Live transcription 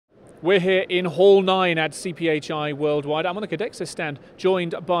We're here in Hall 9 at CPhI Worldwide. I'm on the Codexis stand,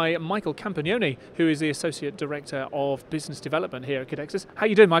 joined by Michael Campognone, who is the Associate Director of Business Development here at Codexis. How are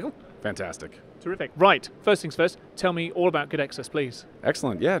you doing, Michael? Fantastic. Terrific. Right, first things first, tell me all about Codexis, please.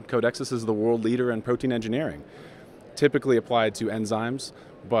 Excellent. Yeah, Codexis is the world leader in protein engineering, typically applied to enzymes,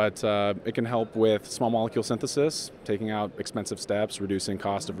 but it can help with small molecule synthesis, taking out expensive steps, reducing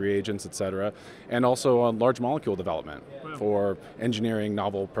cost of reagents, etc., and also large molecule development for engineering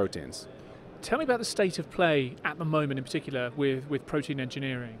novel proteins. Tell me about the state of play at the moment in particular with protein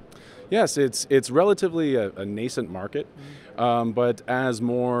engineering. Yes, it's relatively a nascent market, but as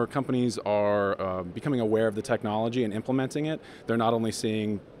more companies are becoming aware of the technology and implementing it, they're not only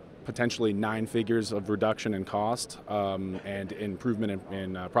seeing potentially 9 figures of reduction in cost and improvement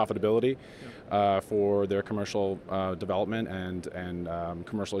in profitability for their commercial development and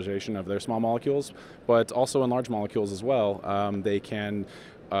commercialization of their small molecules, but also in large molecules as well. They can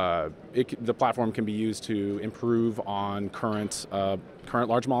the platform can be used to improve on current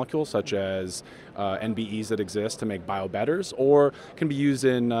large molecules, such as NBEs that exist to make biobetters, or can be used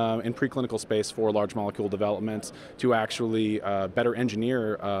in preclinical space for large molecule development to actually better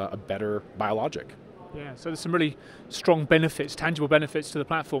engineer a better biologic. Yeah, so there's some really strong benefits, tangible benefits to the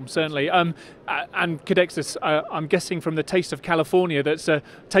platform, certainly. And Codexis, I'm guessing from the taste of California, that's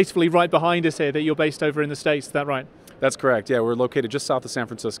tastefully right behind us here, that you're based over in the States, is that right? That's correct. Yeah, we're located just south of San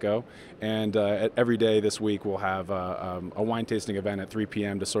Francisco, and every day this week we'll have a wine tasting event at 3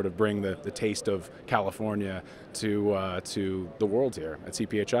 p.m. to sort of bring the taste of California to the world here at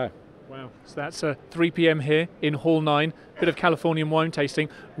CPhI. Wow, so that's 3 p.m. here in Hall 9, bit of Californian wine tasting.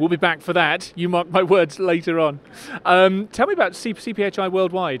 We'll be back for that, you mark my words, later on. Tell me about CPhI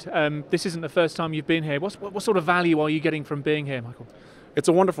Worldwide. This isn't the first time you've been here. What sort of value are you getting from being here, Michael? It's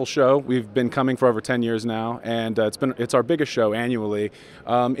a wonderful show. We've been coming for over 10 years now, and it's our biggest show annually.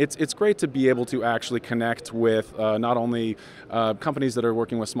 It's great to be able to actually connect with not only companies that are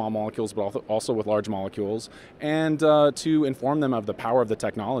working with small molecules, but also with large molecules, and to inform them of the power of the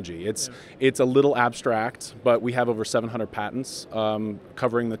technology. It's a little abstract, but we have over 700 patents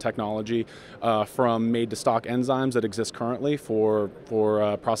covering the technology, from made-to-stock enzymes that exist currently for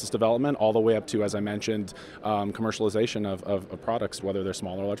process development, all the way up to, as I mentioned, commercialization of products, whether they're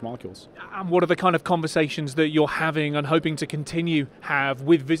small or large molecules. And what are the kind of conversations that you're having and hoping to continue have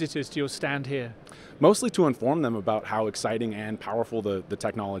with visitors to your stand here? Mostly to inform them about how exciting and powerful the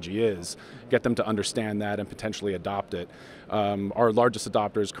technology is, get them to understand that and potentially adopt it. Our largest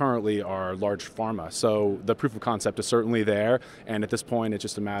adopters currently are large pharma, so the proof of concept is certainly there, and at this point it's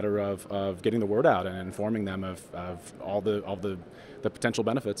just a matter of getting the word out and informing them of all the potential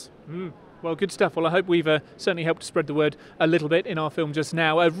benefits. Well, good stuff. Well, I hope we've certainly helped to spread the word a little bit in our film just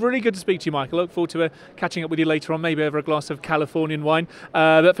now. Really good to speak to you, Michael. I look forward to catching up with you later on, maybe over a glass of Californian wine.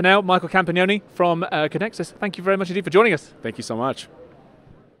 But for now, Michael Campognone from Codexis, thank you very much indeed for joining us. Thank you so much.